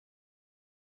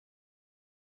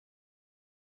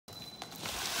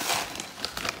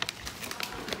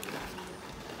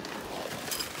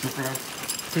Super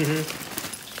nice.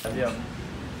 Yeah.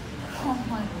 Oh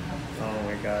my god. Oh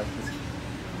my god.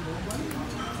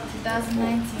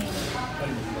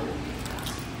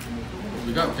 2019.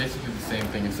 We got basically the same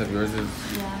thing except yours is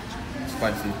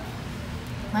spicy.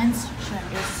 Mine's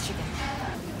shrimp, yours is chicken.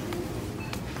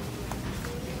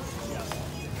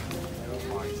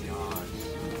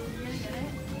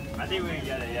 I think we're gonna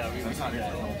get it, yeah. We're gonna get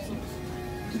it.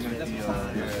 It's gonna be,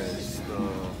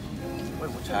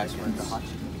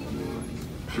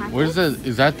 What is that?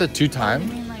 Is that the 2 time?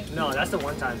 no, that's the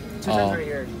 1 time. 2 times right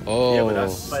here. Oh. Yeah, But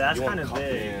that's kind of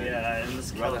big. Yeah, and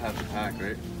this You'd rather have the pack,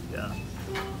 right? Yeah.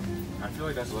 I feel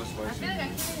like that's less spicy.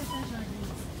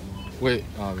 Wait,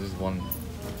 oh, this is 1.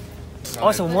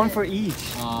 Also, 1 for each.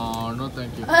 Oh, no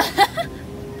thank you.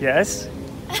 Yes.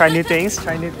 Try new things.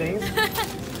 Try new things.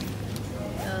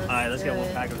 Alright, let's get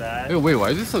 1 pack of that. Hey, wait, why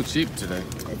is it so cheap today?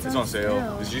 It's on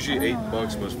sale. It's usually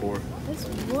 $8 plus 4. That's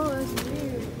weird. You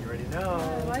already know.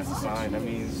 Why is this so Fine, cheap? that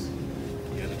means.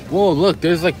 Whoa, look,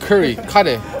 there's like curry,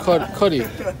 curry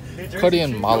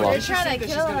and mala. They're trying to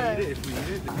kill us.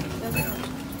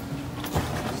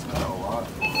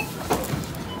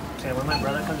 Okay, when my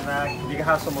brother comes back, you can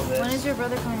have some of this. When is your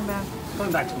brother coming back?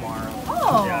 Coming back tomorrow.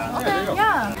 Oh, Yeah. okay,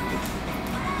 yeah.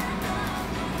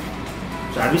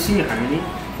 So have you seen the harmony?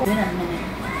 Wait a minute.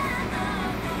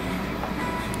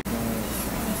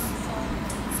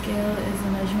 Scale is a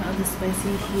measurement of the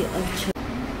spicy heat of chili.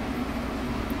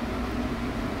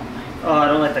 Oh, I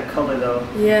don't like the color though.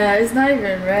 Yeah, it's not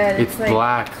even red. It's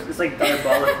black. It's like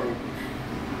diabolical.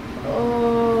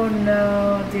 Oh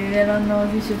no, dude, I don't know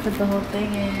if you should put the whole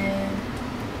thing in.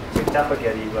 It's like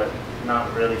spaghetti, but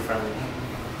not really friendly.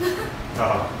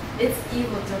 Oh. It's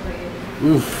evil spaghetti.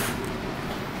 Oof.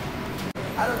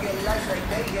 I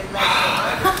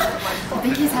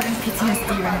think he's having PTSD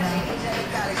right now.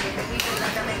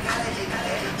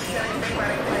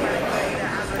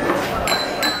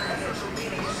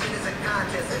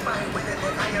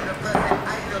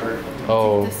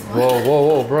 Oh,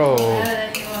 whoa, bro.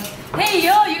 Hey,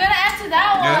 yo, you gotta add to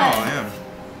that one. Yeah, no, I am.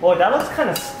 Oh, that looks kind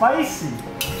of spicy.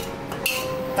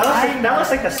 That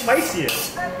looks like the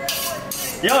spiciest.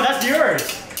 Yo, that's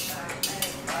yours.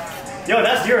 Yo,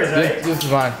 that's yours, right? This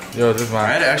is mine. Yo, this is I mine.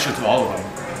 had extra to all of them.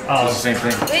 Oh. It's the same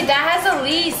thing. Wait, that has a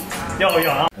least. Yo.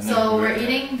 So we're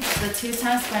eating the 2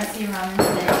 times spicy ramen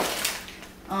today.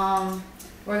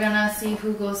 We're gonna see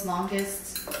who goes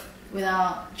longest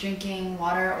without drinking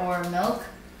water or milk.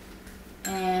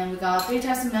 And we got 3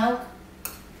 types of milk.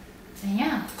 And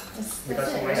yeah, that's it.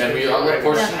 Right? And we all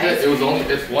portioned it.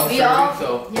 It's 1 serving,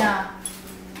 so. Yeah.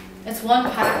 It's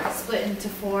 1 pack split into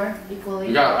 4 equally.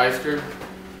 We got ice cream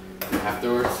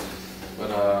afterwards. But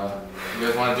you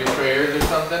guys want to do prayers or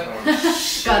something?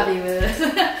 God be with us.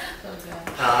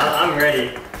 I'm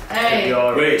ready. Hey.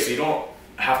 Wait, so you don't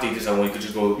have to eat this at one. You could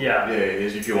just go. Yeah.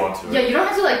 If you want to. Right? Yeah, you don't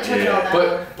have to like chug it all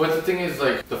that. But the thing is,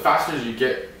 like, the faster you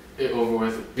get it over with,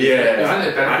 isn't Yeah.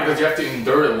 it better because you have to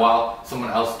endure it while someone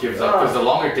else gives up? Because the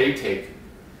longer they take.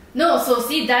 No, so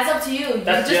see, that's up to you. You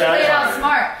just play it out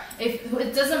smart. If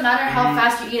it doesn't matter how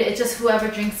fast you eat it, it's just whoever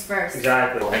drinks first.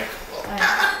 Exactly.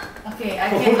 Okay, I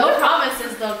can't. No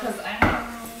promises though, cause I don't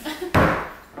know.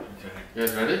 You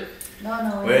guys ready? No,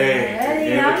 Wait, ready.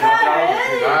 yeah, I'm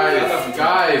not ready.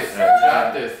 Guys,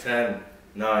 got this. 10,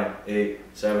 9, 8,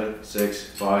 7, 6,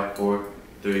 5, 4,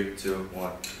 3, 2,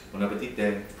 1. Bon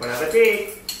appétit. Bon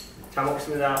appetit. 잘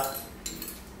먹겠습니다.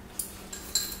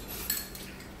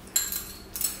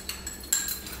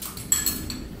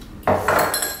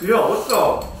 야, what's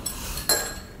up?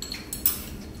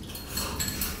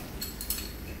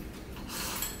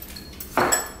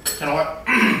 You know what?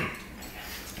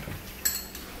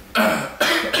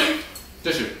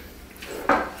 Tissue.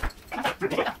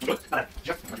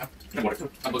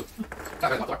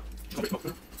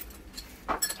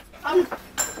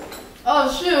 Oh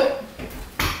shoot.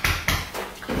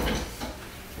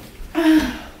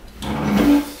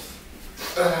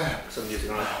 Some music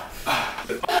on.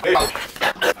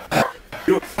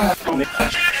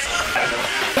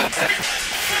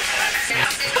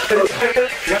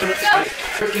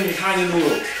 Freaking tiny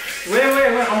noodle. Wait.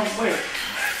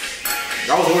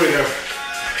 That was already there.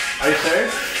 Are you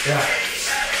serious? Yeah.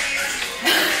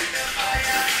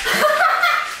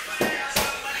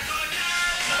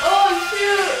 Oh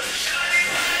shoot.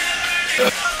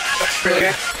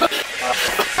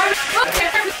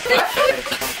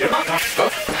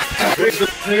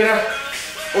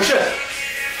 Oh shit.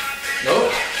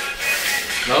 Nope.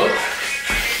 Nope.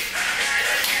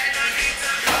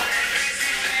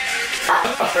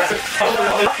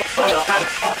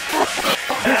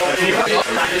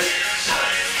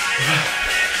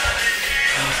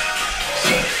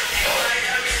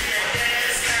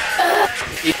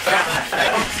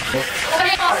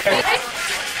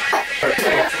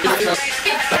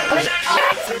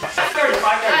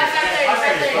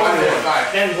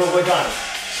 Then we're done.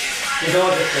 You don't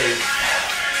have to say.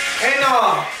 Hey,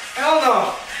 no! Hell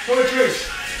no! More drinks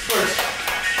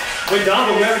first. We're done,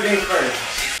 but we have drinks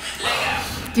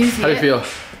first. Do you see How do you it? feel?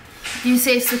 Do you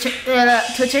say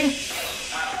twitching?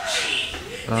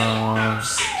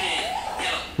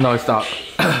 No, stop.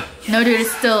 No, dude,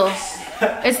 it's still.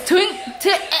 It's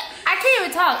I can't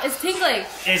even talk. It's tingling.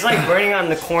 It's like burning on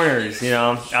the corners, you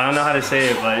know? I don't know how to say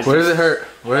it, but it's Where does it hurt?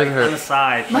 Where does it on the hurt?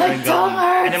 side. My and tongue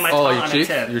hurts. And then my Oh, tongue your on cheeks?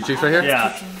 the tip. Your cheeks right here?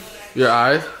 Yeah. Your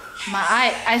eyes? My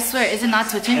eye, I swear, is it not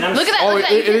twitching? And I'm- Look at that. Oh, look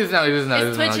at it that. is now. It is now. It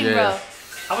It's is now. twitching, Yeah, bro. yeah.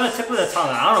 How about the tip of the tongue?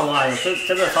 I don't know why. The tip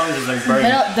of the tongue is like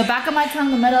burning. The back of my tongue,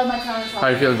 the middle of my tongue. How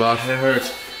you feeling, boss? It hurts.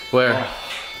 Where?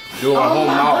 Yo, my whole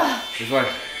mouth. It's like.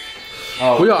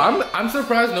 Oh. Well, yo, I'm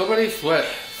surprised nobody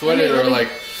sweated or like.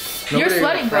 You're nobody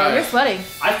sweating, bro. cried. You're sweating.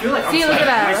 I feel like I'm See, look at sweating.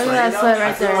 that. Am I Look at that sweating sweat though? right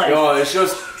I feel there. like- Yo, it's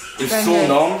just. It's Right so here.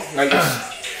 numb. Like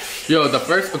it's. Yo, the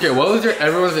first. Okay, what was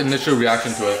everyone's initial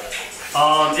reaction to it?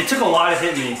 It took a while to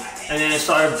hit me, and then it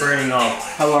started burning up.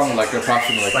 How long? Like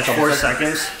approximately? Like couple 4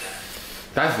 seconds.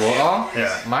 That's long.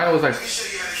 Yeah. Mine was like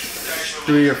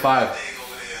 3 or 5,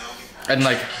 and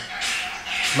like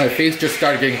my face just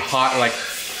started getting hot. Like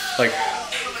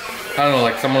I don't know.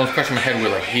 Like someone was crushing my head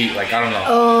with like heat. Like I don't know.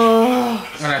 Oh.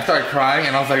 And I started crying,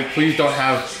 and I was like, please don't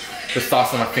have the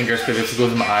sauce on my fingers because it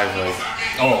goes in my eyes. Like,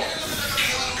 oh.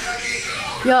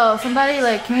 Yo, somebody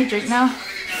like, can we drink now?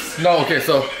 No. Okay,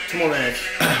 so 2 more minutes.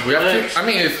 we have to. I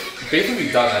mean, it's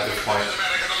basically done at this point.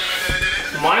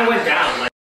 Mine went down. Like,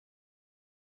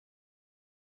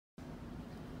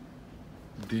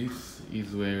 This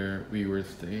is where we were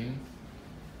staying.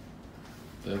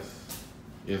 This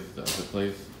is the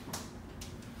place.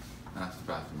 That's the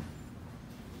bathroom.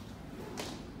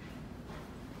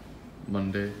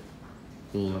 Monday,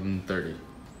 11:30.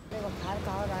 내가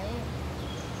가라 해.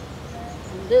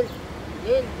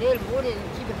 내일 모레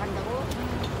집에 간다고?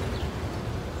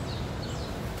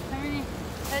 할머니,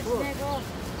 잘 지내고.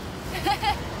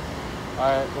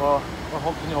 Alright, well,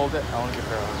 can you hold it? I want to get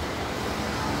her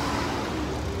out.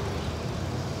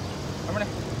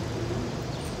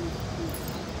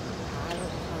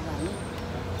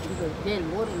 이거 내일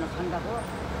모레는 간다고?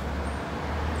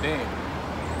 네.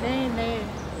 내일.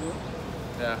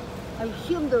 야. 아니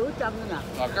시험도 어찌 안 보나?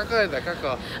 아, 깎아야 돼,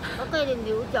 깎아. 깎아야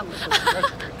되는데 어찌 안 깎아?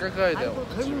 깎아야 돼요. 아이고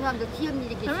젊은 사람들 시험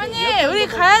이렇게 할머니, 우리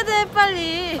가야 돼,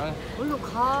 빨리. 얼른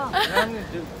가. 아니,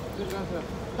 저기 가세요.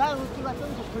 나 어찌가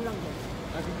좀 걸랑대.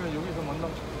 아, 그러니까 여기서 만나.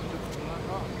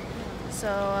 So,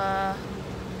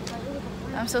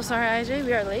 I'm so sorry, IJ,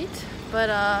 we are late, but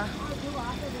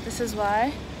this is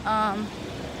why.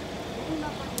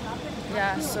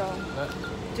 Yeah, so,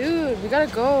 dude, we gotta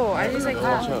go. IJ's like,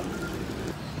 ah.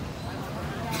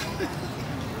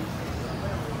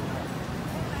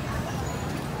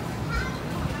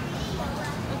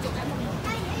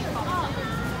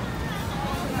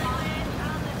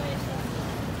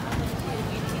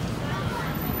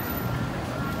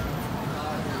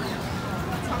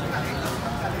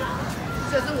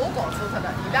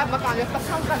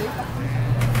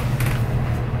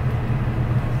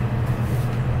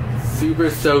 Super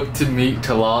stoked to meet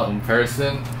Talal in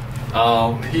person.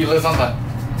 He lives on the,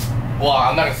 well,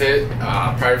 I'm not gonna say it,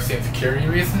 privacy and security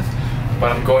reasons,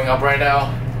 but I'm going up right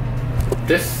now.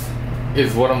 This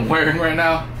is what I'm wearing right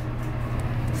now.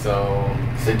 So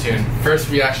stay tuned. First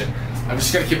reaction. I'm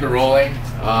just gonna keep it rolling.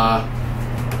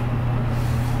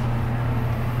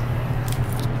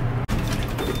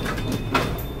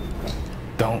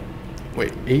 Don't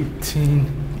wait.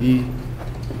 18E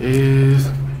is.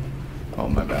 Oh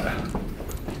my bad.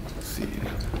 Let's see.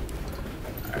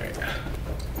 Alright.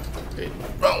 Wait,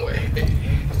 wrong way. Hey,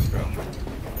 wrong way.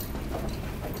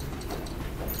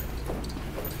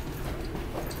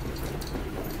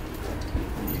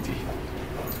 Easy.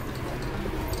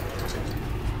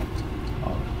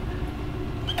 Oh.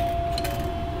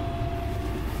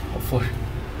 Hopefully.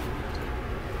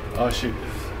 Oh shoot.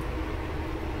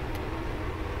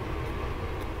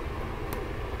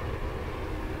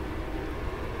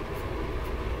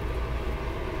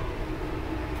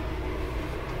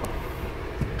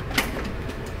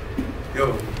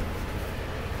 Yo.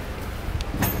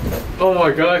 Oh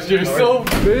my gosh, you're so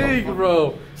big,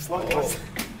 bro. What?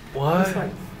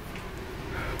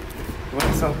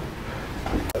 What's up?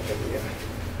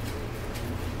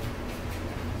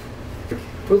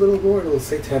 Put a little more, it'll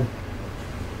say 10.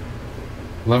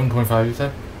 11.5, you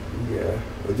said? Yeah,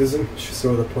 it doesn't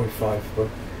show the 0.5, but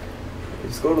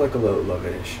just go to like a little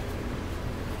 11-ish.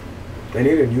 I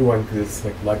need a new one because it's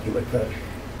like lucky like that.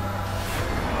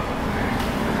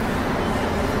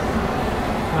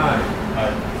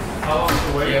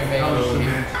 Taking. 30,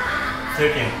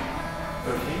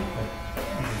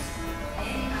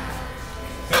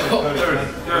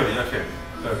 okay.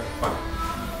 30, fine.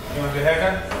 You want the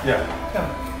haircut? Yeah.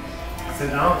 Sit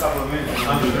down, couple of minutes.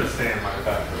 I'm just gonna stay in my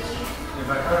bed first. If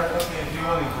I cut it, okay, if you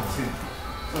want, you can sit.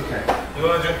 It's okay. You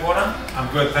wanna drink water? I'm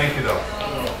good, thank you though.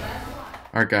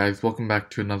 Alright guys, welcome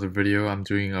back to another video. I'm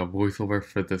doing a voiceover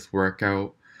for this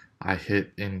workout I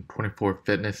hit in 24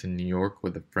 Fitness in New York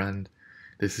with a friend.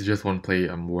 This is just one plate.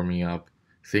 I'm warming up,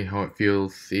 seeing how it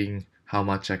feels, seeing how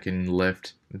much I can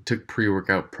lift. It took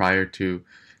pre-workout prior to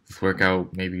this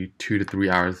workout, maybe 2 to 3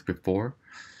 hours before.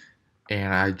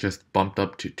 And I just bumped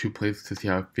up to 2 plates to see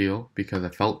how I feel because I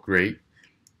felt great.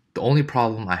 The only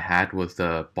problem I had was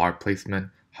the bar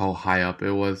placement, how high up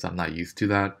it was. I'm not used to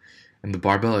that. And the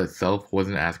barbell itself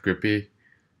wasn't as grippy,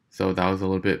 so that was a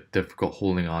little bit difficult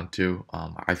holding on to.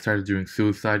 I started doing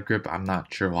suicide grip. I'm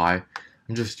not sure why.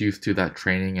 I'm just used to that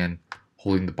training and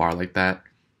holding the bar like that.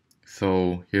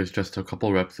 So here's just a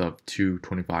couple reps of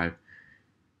 225.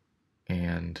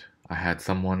 And I had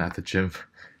someone at the gym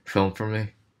film for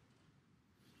me.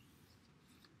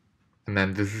 And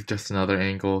then this is just another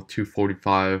angle,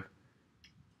 245.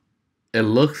 It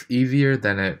looks easier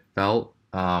than it felt.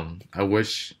 I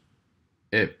wish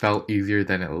it felt easier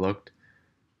than it looked,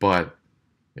 but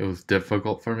it was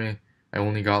difficult for me. I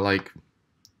only got like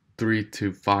 3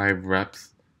 to 5 reps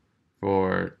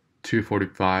for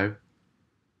 245.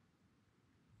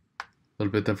 A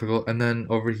little bit difficult. And then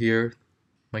over here,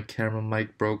 my camera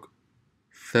mic broke.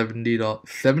 $70 or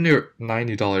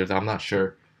 $90, I'm not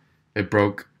sure. It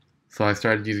broke, so I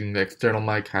started using the external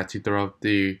mic. Had to throw out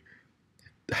the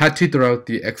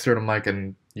external mic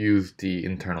and use the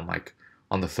internal mic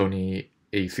on the Sony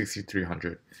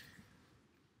A6300.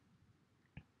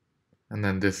 And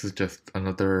then this is just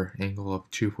another angle of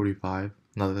 245,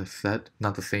 another set,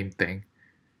 not the same thing,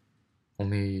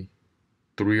 only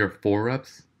 3 or 4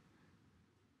 reps.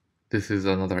 This is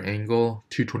another angle,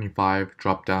 225,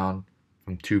 drop down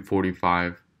from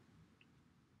 245,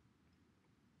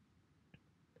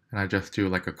 and I just do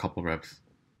like a couple reps.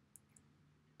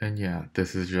 And yeah,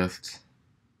 this is just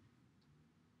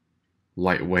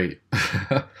lightweight.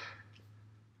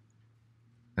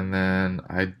 And then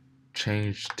I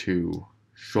changed to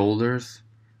shoulders.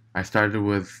 I started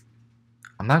with,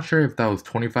 I'm not sure if that was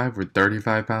 25 or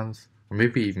 35 pounds, or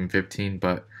maybe even 15,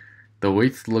 but the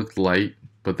weights looked light,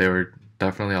 but they were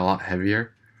definitely a lot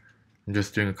heavier. I'm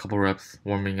just doing a couple reps,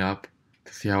 warming up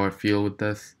to see how I feel with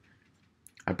this.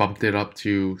 I bumped it up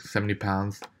to 70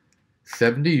 pounds.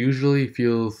 70 usually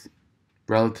feels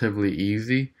relatively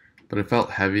easy, but it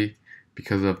felt heavy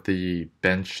because of the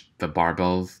bench, the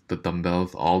barbells, the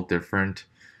dumbbells, all different.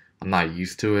 I'm not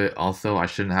used to it. Also, I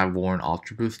shouldn't have worn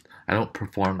Ultra Boost. I don't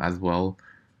perform as well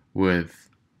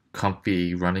with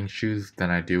comfy running shoes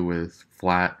than I do with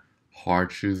flat,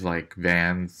 hard shoes like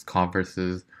Vans,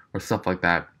 Converses, or stuff like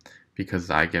that,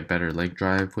 because I get better leg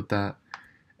drive with that.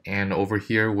 And over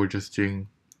here, we're just doing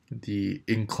the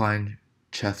incline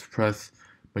chest press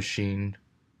machine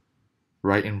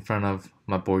right in front of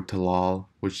my boy Talal,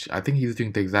 which I think he's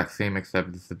doing the exact same,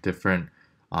 except it's a different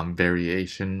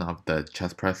variation of the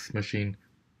chest press machine.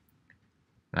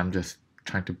 And I'm just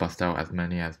trying to bust out as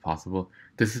many as possible.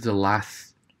 This is the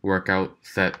last workout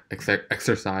set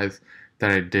exercise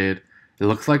that I did. It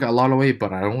looks like a lot of weight,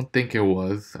 but I don't think it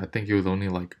was. I think it was only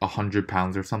like 100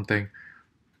 pounds or something.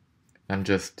 I'm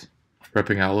just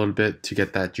repping out a little bit to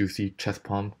get that juicy chest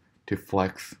pump to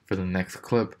flex for the next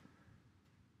clip.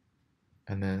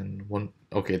 And then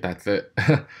okay, that's it.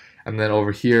 And then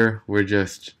over here, we're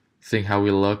just seeing how we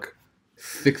look.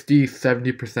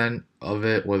 60-70% of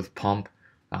it was pump.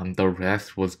 The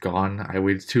rest was gone. I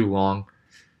waited too long.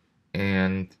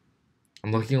 And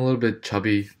I'm looking a little bit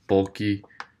chubby, bulky.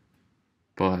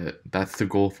 But that's the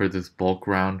goal for this bulk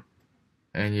round.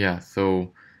 And yeah,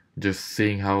 so just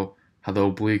seeing how the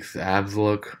obliques, abs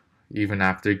look, even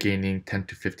after gaining 10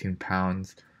 to 15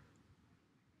 pounds.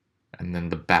 And then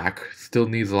the back still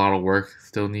needs a lot of work,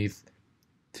 still needs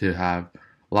to have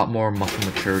a lot more muscle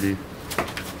maturity.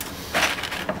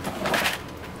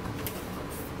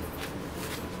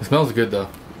 It smells good though.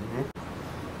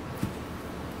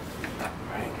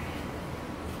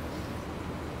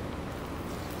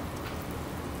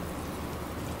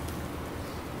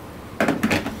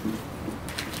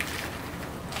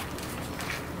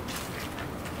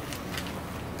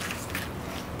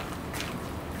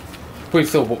 Wait,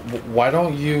 so why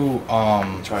don't you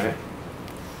Try it.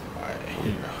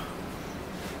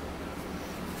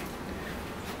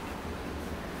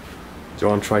 Do you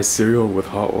want to try cereal with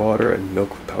hot water and milk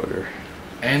powder?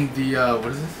 And the what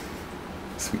is this?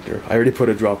 Sweetener. I already put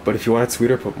a drop, but if you want it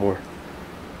sweeter, put more.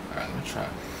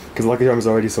 Because Lucky Charms is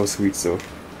already so sweet, so.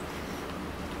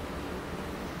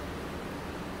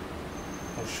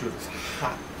 Oh shoot, it's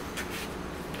hot.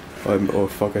 Oh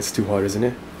fuck, it's too hot, isn't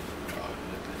it?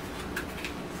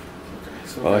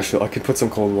 Okay, so I can put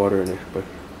some cold water in it, but.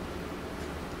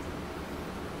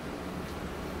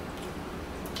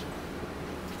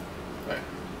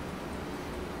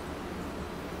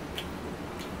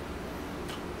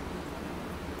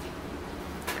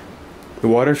 The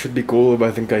water should be cool, but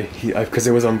I think because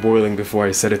it was on boiling before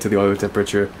I set it to the auto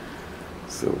temperature.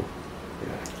 So,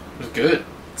 yeah. It's good.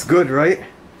 It's good, right?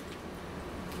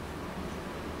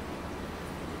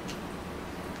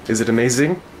 Is it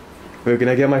amazing? Wait, can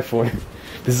I get my phone?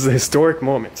 This is a historic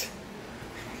moment.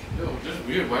 Yo, just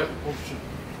weird. Why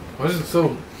is it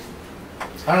so?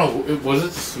 I don't know. Was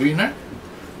it the sweetener?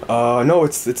 No,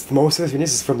 it's most of the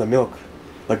sweetness is from the milk,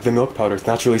 like the milk powder. It's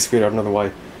naturally sweet. I don't know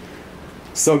why.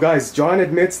 So guys, John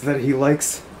admits that he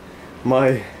likes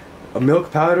my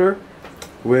milk powder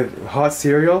with hot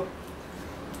cereal,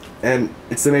 and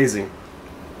it's amazing.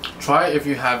 Try it if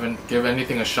you haven't. Give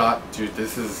anything a shot, dude.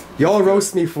 This is. Y'all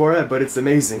roast me for it, but it's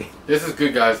amazing. This is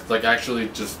good, guys. Like, actually,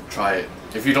 just try it.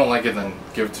 If you don't like it, then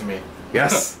give it to me.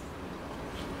 Yes.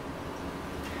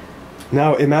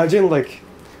 Now imagine it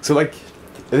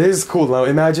is cool. Now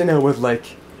imagine it with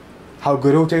how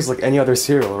good it would taste like any other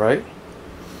cereal, right?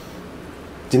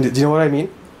 Do you know what I mean?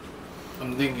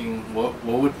 I'm thinking, what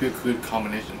would be a good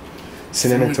combination?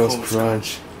 Cinnamon Toast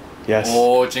Crunch. Yes.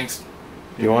 Oh, Jinx.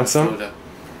 You want some? Soda.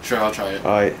 Sure, I'll try it.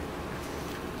 Alright.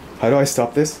 How do I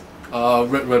stop this?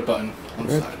 Red button on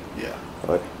the Red? side. Yeah.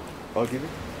 Alright. I'll give it.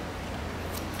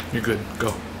 You're good.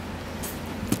 Go.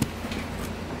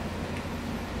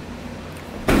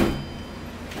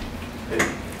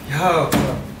 Yo,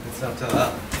 what's up to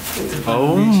up?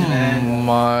 Oh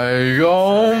my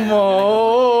god.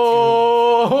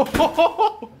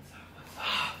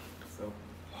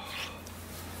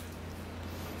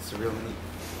 It's a real neat.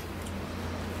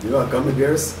 You got gummy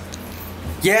bears?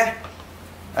 Yeah.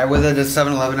 I was at the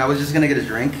 7-Eleven. I was just gonna get a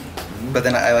drink, but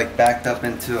then I backed up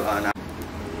into an.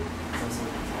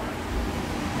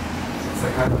 It's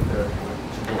like kind of the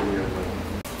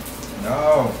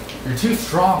No. You're too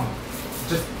strong.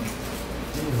 Just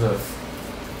Jesus.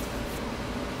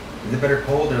 Is it better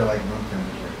cold or room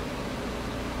temperature?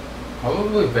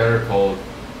 Probably better cold,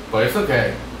 but it's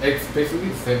okay. It's basically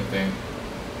the same thing.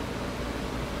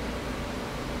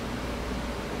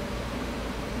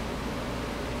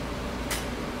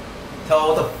 Tell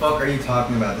what the fuck are you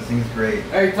talking about? This thing's great.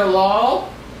 Hey, hello?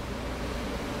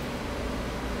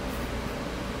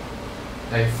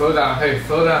 Hey, slow down. Hey,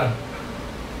 slow down.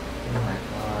 Oh my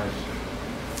gosh.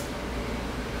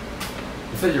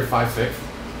 You said you're 5'6"?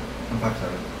 I'm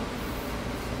 5'7".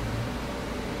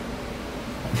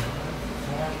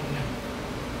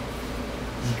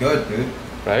 It's good, dude.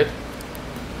 Right?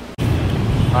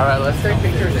 Alright, let's take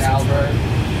pictures, Albert.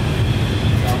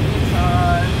 Selfie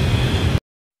time.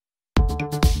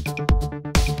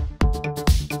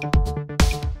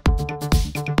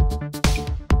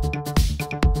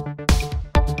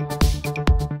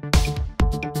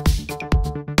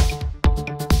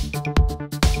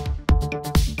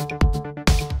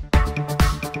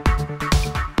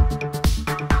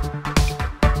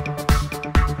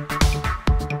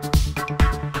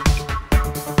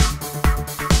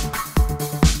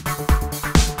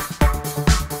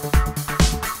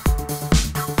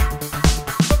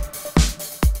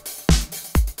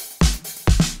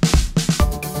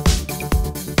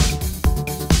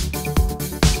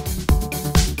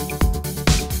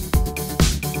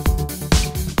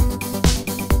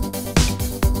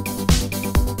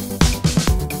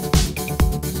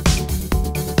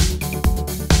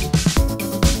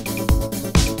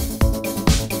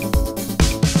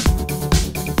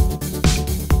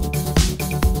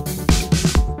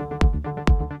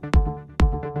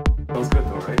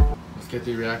 Get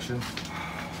the reaction.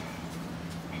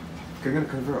 I'm gonna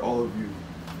convert all of you.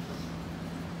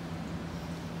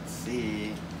 Let's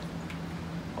see.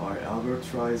 Alright, Albert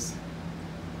tries.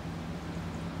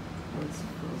 Oh, it's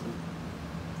frozen.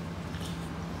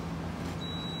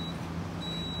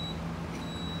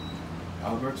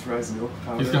 Albert tries milk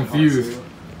powder. He's and hot confused. cereal.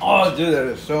 Oh, dude, that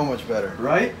is so much better.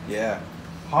 Right? Yeah.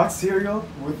 Hot cereal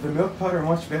with the milk powder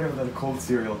much better than cold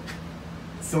cereal.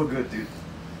 It's so good, dude.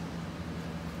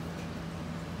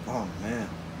 Oh man.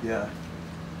 Yeah.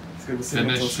 It's good with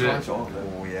Cinnamon Finish Toast it. Crunch, all of them.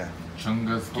 Oh yeah.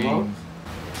 Chunga's Hello? games.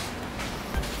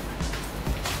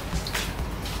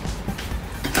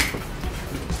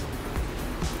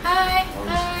 Hi.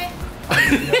 Hi. Hi.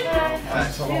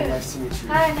 Hello, nice to meet you.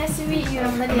 Hi, nice to meet you.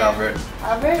 I'm Lydia. I'm Albert.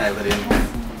 Albert? Hi, Lydia.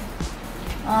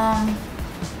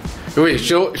 Wait,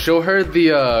 show her the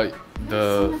So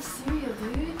much cereal,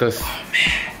 dude. oh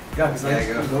man. Yeah, because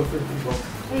Yeah, go.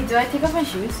 Hey, do I take off my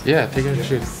shoes? Yeah, take your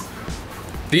shoes.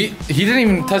 He didn't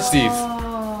even touch these.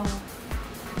 Oh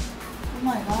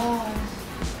my gosh.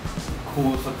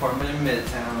 Coolest apartment in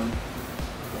Midtown.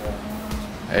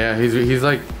 Yeah, he's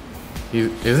like,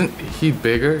 isn't he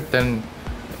bigger than?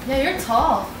 Yeah, you're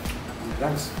tall.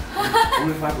 Thanks.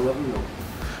 Only 5'11" though.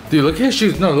 Dude, look at his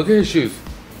shoes. No, look at his shoes.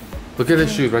 Look at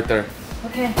his shoes right there.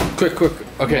 Okay. Quick.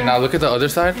 Okay, Yeah. now look at the other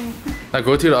side. Now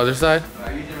go to the other side.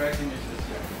 Are you directing your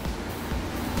sister?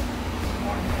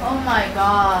 Oh my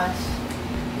gosh.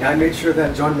 Yeah, I made sure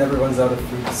that John never runs out of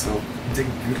food, so take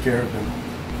good care of him.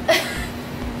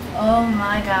 Oh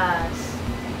my gosh.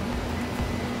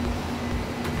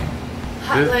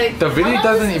 The video how long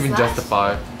doesn't does even this last?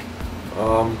 justify. You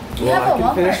Well, have I a can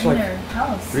Walmart finish in like your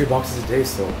house. 3 boxes a day,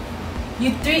 so You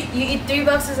eat 3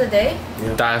 boxes a day?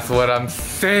 yeah. That's what I'm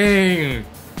saying.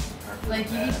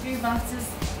 Like you eat 3 boxes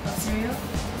of cereal?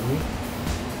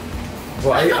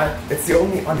 Well, it's the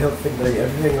only unhealthy thing that I eat.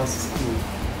 Everything else is cool.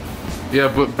 Yeah,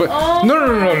 but Oh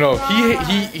no. my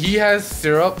He has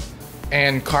syrup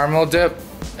and caramel dip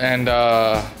and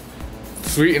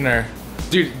sweetener.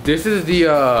 Dude, this is the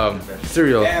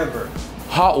cereal. Ever.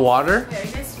 Hot water. Wait, are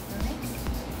you guys filming?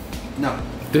 No.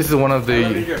 This is one of I live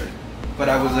in the. Jersey. But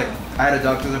I was like, I had a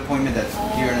doctor's appointment that's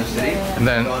here in the city. And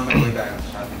then So on my way back, I was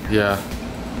shopping here. yeah,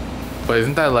 but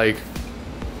isn't that like?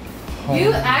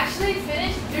 You actually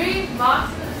finished 3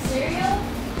 boxes of cereal?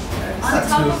 It's On not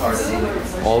top too of hard.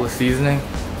 food? All the seasoning.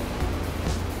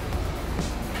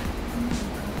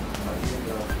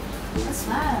 What's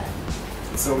that?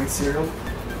 So we eat cereal.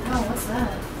 Oh, what's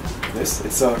that? This,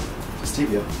 it's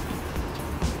stevia.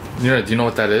 Do you know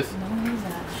what that is? No, what is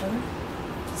that? Sugar?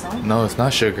 Salt? No, it's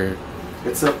not sugar.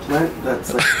 It's a plant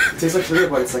that's like it tastes like sugar,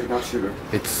 but it's like not sugar.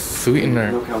 It's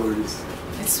sweetener. No calories.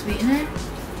 It's sweetener?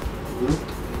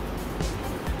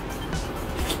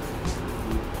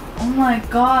 Oh my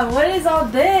god, what is all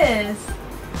this?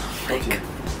 Protein.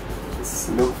 It's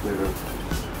milk flavor.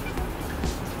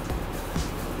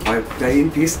 Alright, can I eat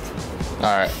in peace?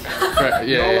 All right.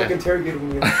 You're all like Yeah. interrogating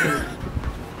me.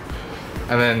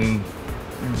 And then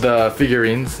the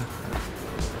figurines.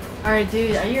 Alright,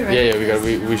 dude, are you ready? Yeah.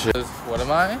 We should. What am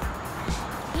I?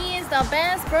 He is the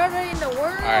best brother in the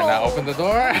world. All right, now open the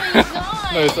door. Oh my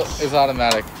gosh. No, it's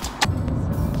automatic.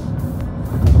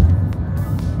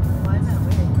 Why is that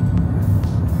weird?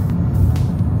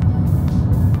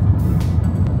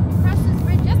 Press this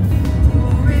bridge up.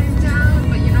 Written down,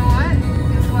 but you know what?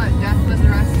 Guess what? Death was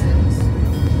arrested.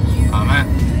 Amen.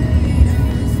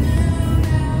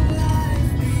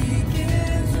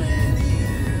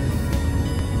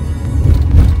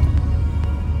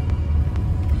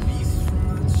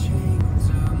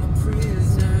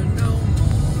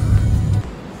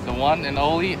 The one and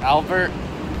only Albert.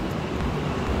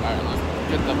 Alright, let's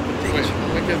get the. Wait,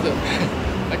 look at the.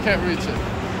 I can't reach it.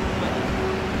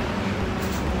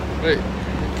 Wait,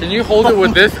 can you hold it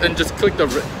with this and just click the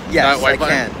Yes, that white I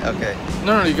button? can. Okay.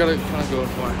 No, you gotta kind of go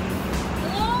far.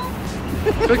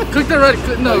 click the red.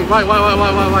 No, white.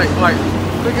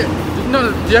 Click it. No,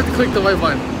 you have to click the white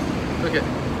button. Click it.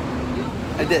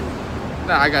 I did.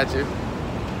 Nah, I got you.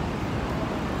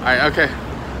 Alright, okay.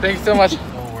 Thanks so much.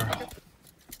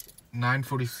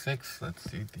 9:46. Let's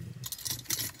see the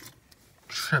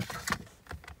trip.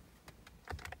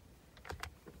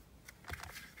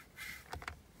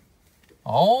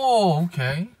 Oh,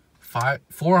 okay.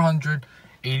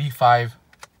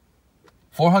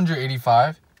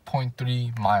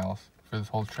 485.3 miles for this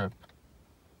whole trip.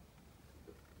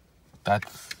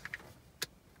 That's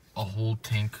a whole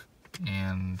tank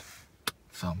and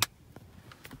some.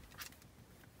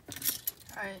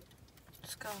 Alright,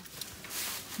 let's go.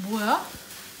 뭐야?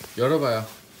 열어봐요.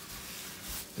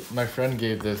 My friend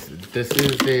gave this. This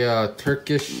is a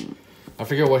Turkish. I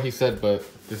forget what he said, but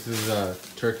this is a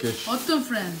Turkish. 어떤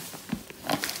friend?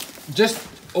 Just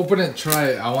open it, try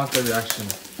it. I want the reaction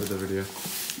for the video.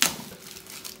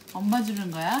 엄마 주는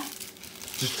거야?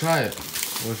 Just try it.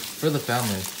 For the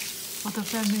family. 어떤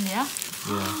패밀리야?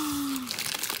 Yeah.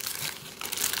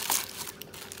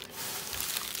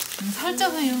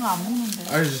 살쪄서 이런 거 안 먹는데.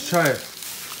 Alright, just try it.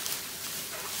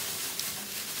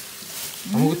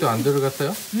 아무것도 안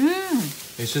들어갔어요?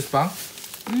 It's just bang?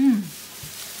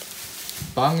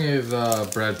 Bang is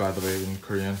bread, by the way, in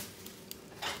Korean.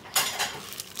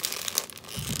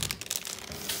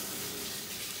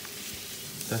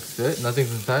 That's it?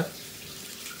 Nothing's inside?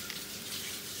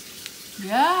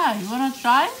 Yeah, you wanna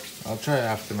try? I'll try it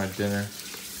after my dinner.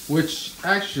 Which,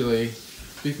 actually,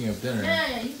 speaking of dinner. 야,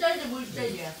 이따 뭐 이따.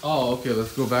 Oh, okay,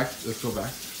 let's go back.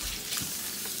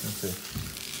 Let's see.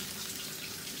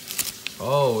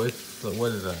 Oh, it's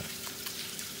what is that?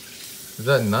 Is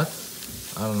that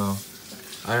nuts? I don't know.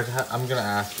 I'm gonna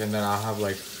ask, and then I'll have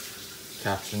like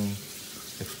caption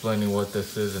explaining what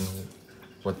this is and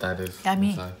what that is Yummy.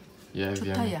 inside. Yeah, it's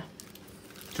yummy. 좋다야.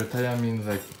 좋다야 means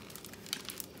like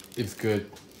it's good.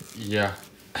 Yeah.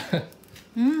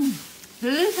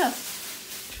 Delicious.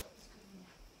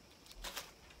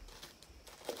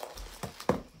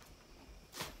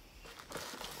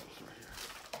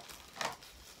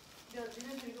 야,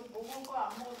 지네들 이거 먹을 거야?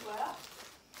 안 먹을 거야?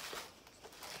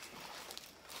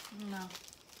 No.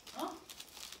 어?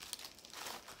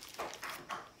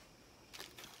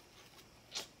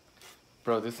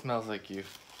 Bro, this smells like you.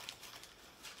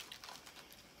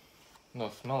 No,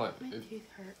 smell it. My It teeth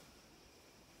hurt.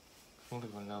 smells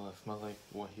like vanilla. It smells like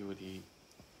what he would eat.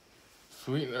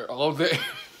 Sweetener all day.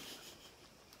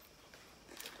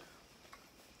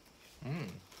 Mmm.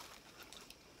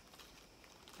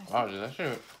 Wow, dude, that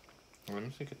shit. Let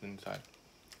me see it inside.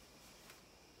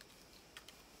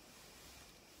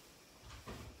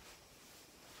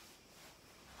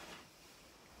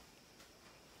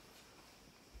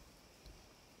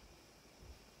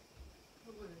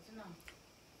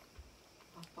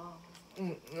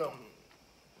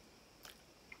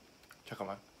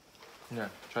 잠깐만. Yeah,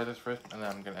 try this first, and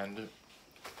then I'm gonna end it.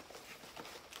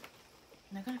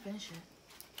 I'm not gonna finish it.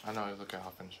 I know, look at how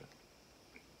finish it.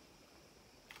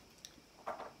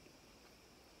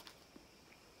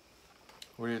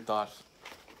 What are your thoughts?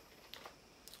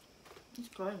 It's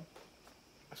good.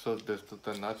 So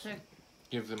the nuts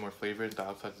gives it more flavor. The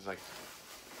outside is like,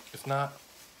 it's not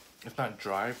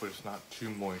dry, but it's not too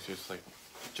moist. It's like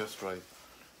just right.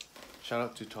 Shout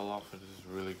out to Talal for this. Is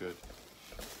really good.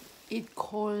 It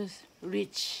calls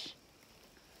rich.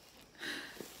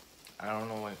 I don't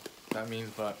know what that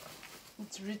means, but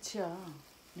It's rich야.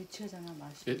 리치하잖아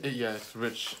맛이. yeah, it's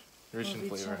rich in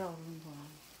flavor. 리치하라고 그러는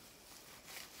거야.